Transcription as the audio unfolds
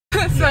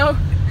So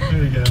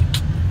there you go.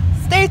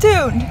 Stay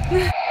tuned.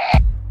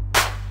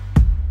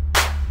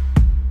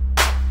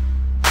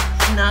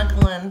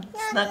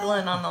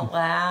 Snuggling on the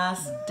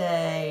last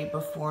day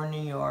before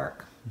New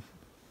York.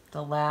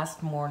 The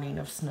last morning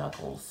of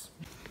snuggles.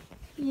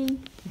 Yay.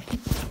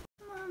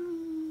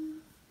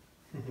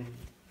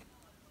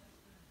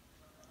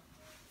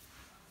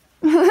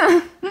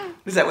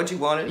 Is that what you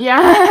wanted?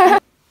 Yeah.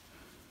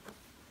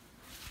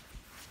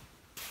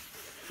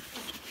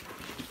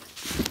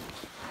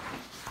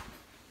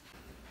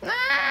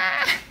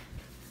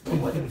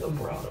 I'm like, I'm so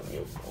proud of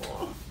you.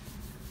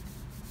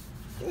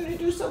 You're gonna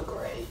do so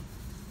great.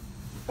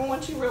 And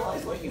once you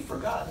realize what you've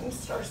forgotten,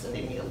 start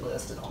sending me a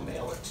list and I'll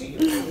mail it to you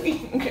in a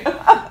week.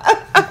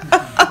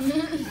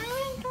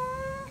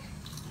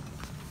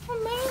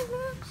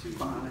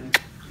 Fine.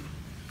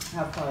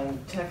 Have fun.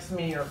 Text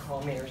me or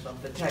call me or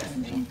something. Text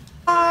me.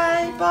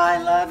 Bye. Bye.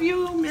 Love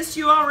you. Miss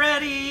you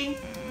already.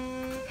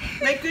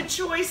 Make good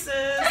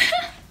choices.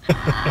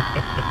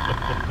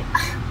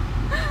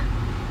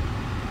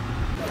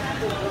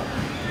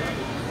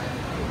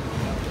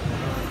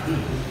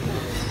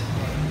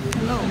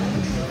 Hello.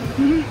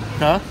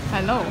 Huh?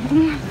 Hello.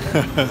 Can't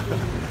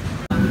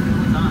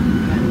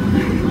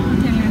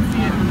even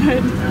see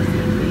it,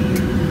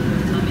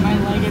 but my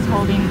leg is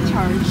holding the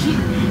charge,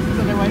 because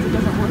otherwise it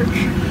doesn't work.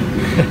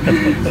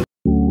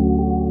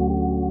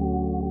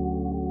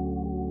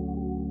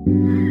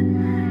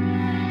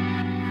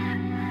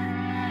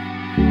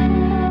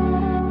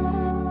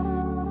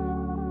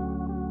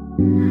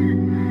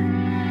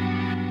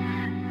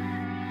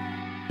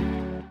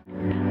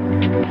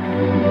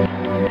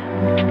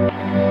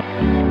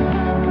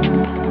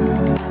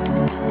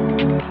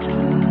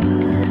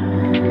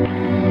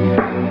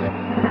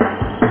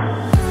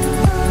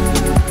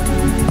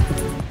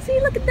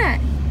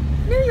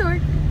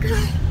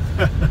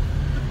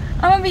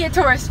 I'm gonna be a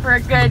tourist for a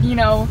good, you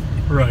know,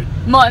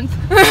 month.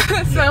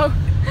 So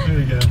there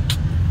you go.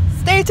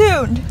 Stay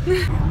tuned.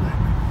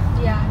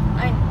 Yeah.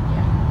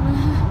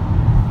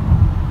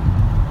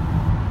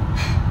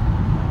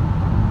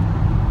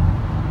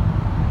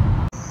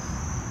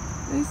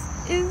 This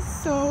is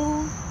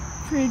so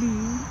pretty.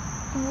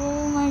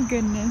 Oh my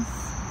goodness.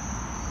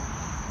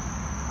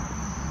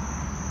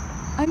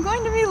 I'm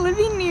going to be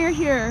living near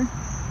here.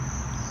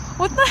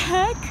 What the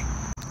heck?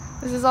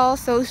 This is all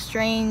so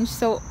strange,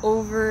 so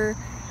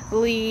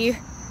overly,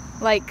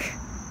 like,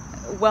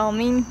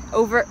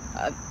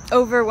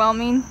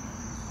 overwhelming.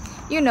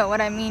 You know what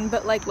I mean,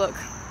 but like, look.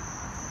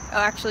 Oh,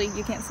 actually,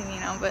 you can't see me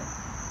now, but...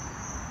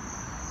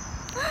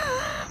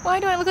 Why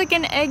do I look like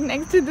an egg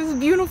next to this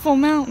beautiful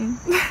mountain?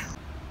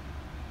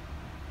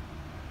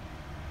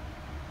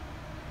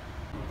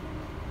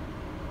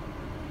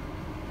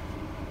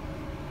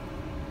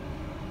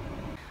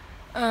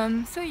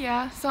 So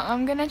yeah, so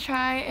I'm gonna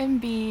try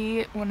and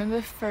be one of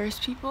the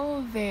first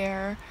people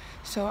there.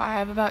 So I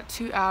have about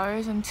 2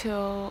 hours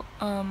until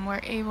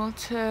we're able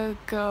to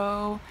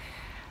go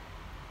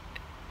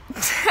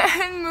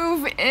and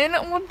move in.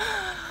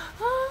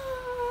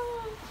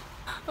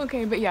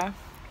 Okay, but yeah.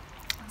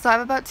 So I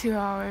have about 2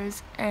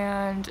 hours,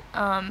 and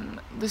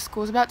the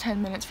school's about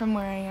 10 minutes from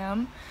where I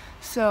am.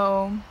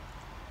 So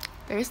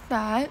there's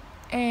that.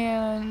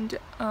 And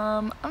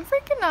I'm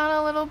freaking out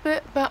a little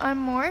bit, but I'm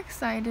more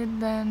excited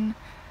than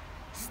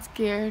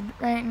scared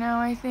right now,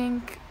 I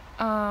think.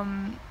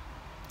 I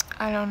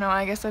don't know,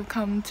 I guess I've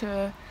come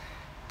to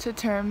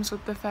terms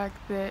with the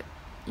fact that,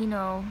 you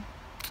know,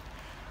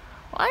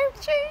 life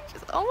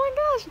changes. Oh my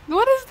gosh,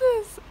 what is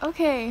this?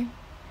 Okay.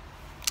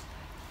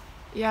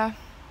 Yeah.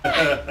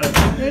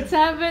 It's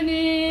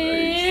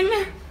happening!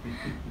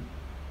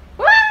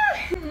 Woo!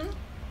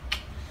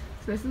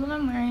 So this is what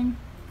I'm wearing.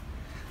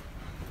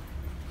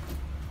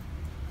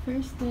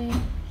 First day,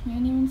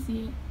 can't even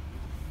see it,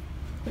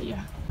 but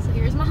yeah. So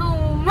here's my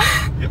home.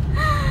 Yep.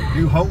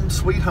 New home,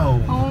 sweet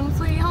home. Home,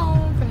 sweet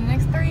home for the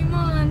next 3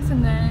 months,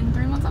 and then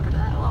 3 months after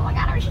that. Oh my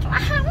god,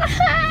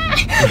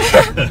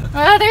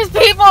 there's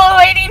people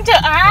waiting to.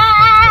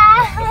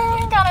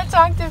 I gotta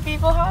talk to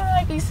people. How do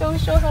I be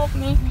social? Help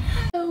me.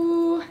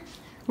 So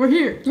we're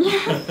here.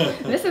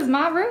 This is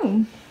my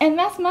room, and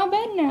that's my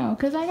bed now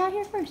because I got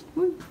here first.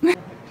 Woo.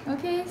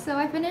 Okay, so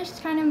I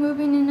finished kind of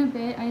moving in a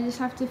bit. I just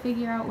have to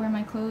figure out where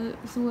my clothes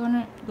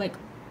wanna, like,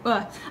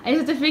 I just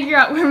have to figure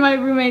out where my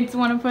roommates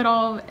want to put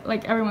all,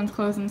 like, everyone's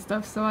clothes and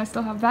stuff. So I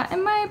still have that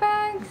in my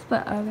bags,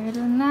 but other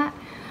than that,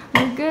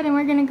 we're good, and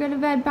we're gonna go to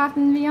Bed Bath &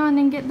 Beyond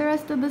and get the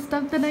rest of the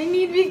stuff that I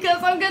need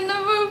because I'm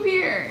gonna move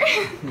here.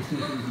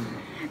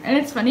 And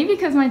it's funny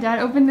because my dad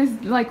opened this,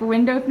 like,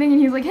 window thing,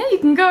 and he's like, hey, you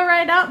can go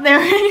right out there.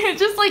 It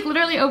just, like,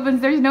 literally opens.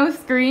 There's no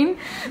screen,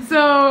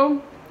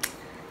 so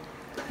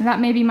that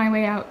may be my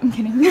way out. I'm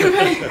kidding.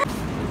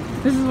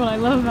 This is what I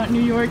love about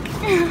New York.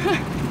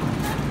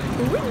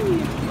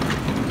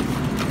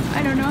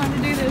 I don't know how to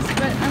do this,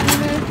 but I'm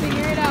gonna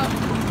figure it out.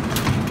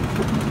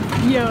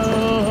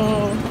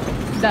 Yo,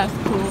 that's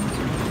cool.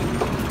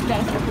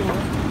 That's cool.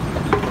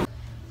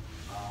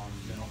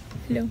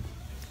 Hello.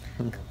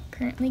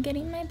 Currently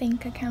getting my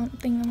bank account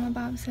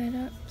thingamabob set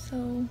up,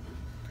 so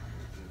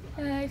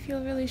I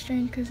feel really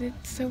strange because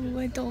it's so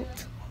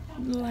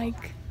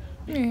adult-like.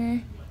 Eh.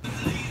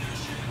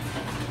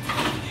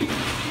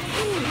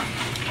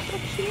 So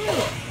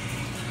cute.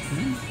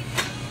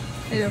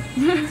 Ew.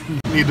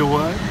 Need to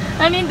what?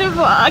 I need to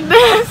vlog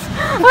this.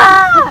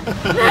 Ah!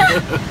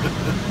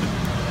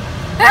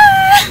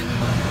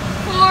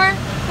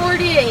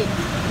 4:48.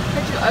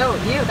 Oh,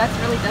 ew, that's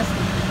really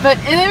dusty. But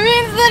it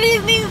means that he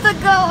needs to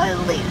go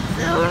and leave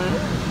soon.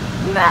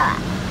 Nah.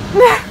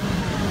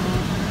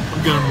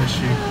 I'm gonna miss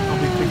you. I'll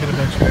be thinking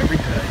about you every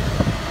day.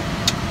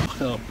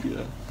 I'll help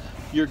you.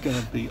 You're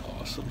gonna be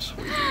awesome,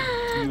 sweetie.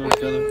 You are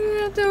gonna. You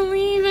have to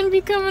leave and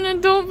become an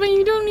adult, but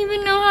you don't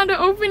even know how to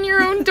open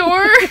your own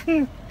door.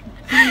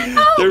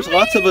 There's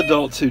lots of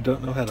adults who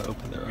don't know how to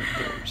open their own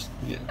doors.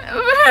 Yeah.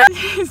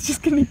 He's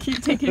just gonna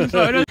keep taking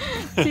photos.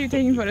 Keep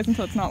taking photos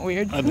until it's not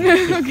weird. I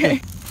know.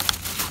 Okay.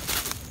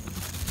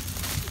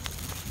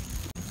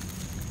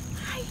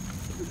 Hi.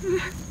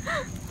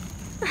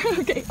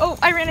 Okay. Oh,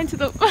 I ran into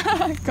the.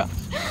 Gosh.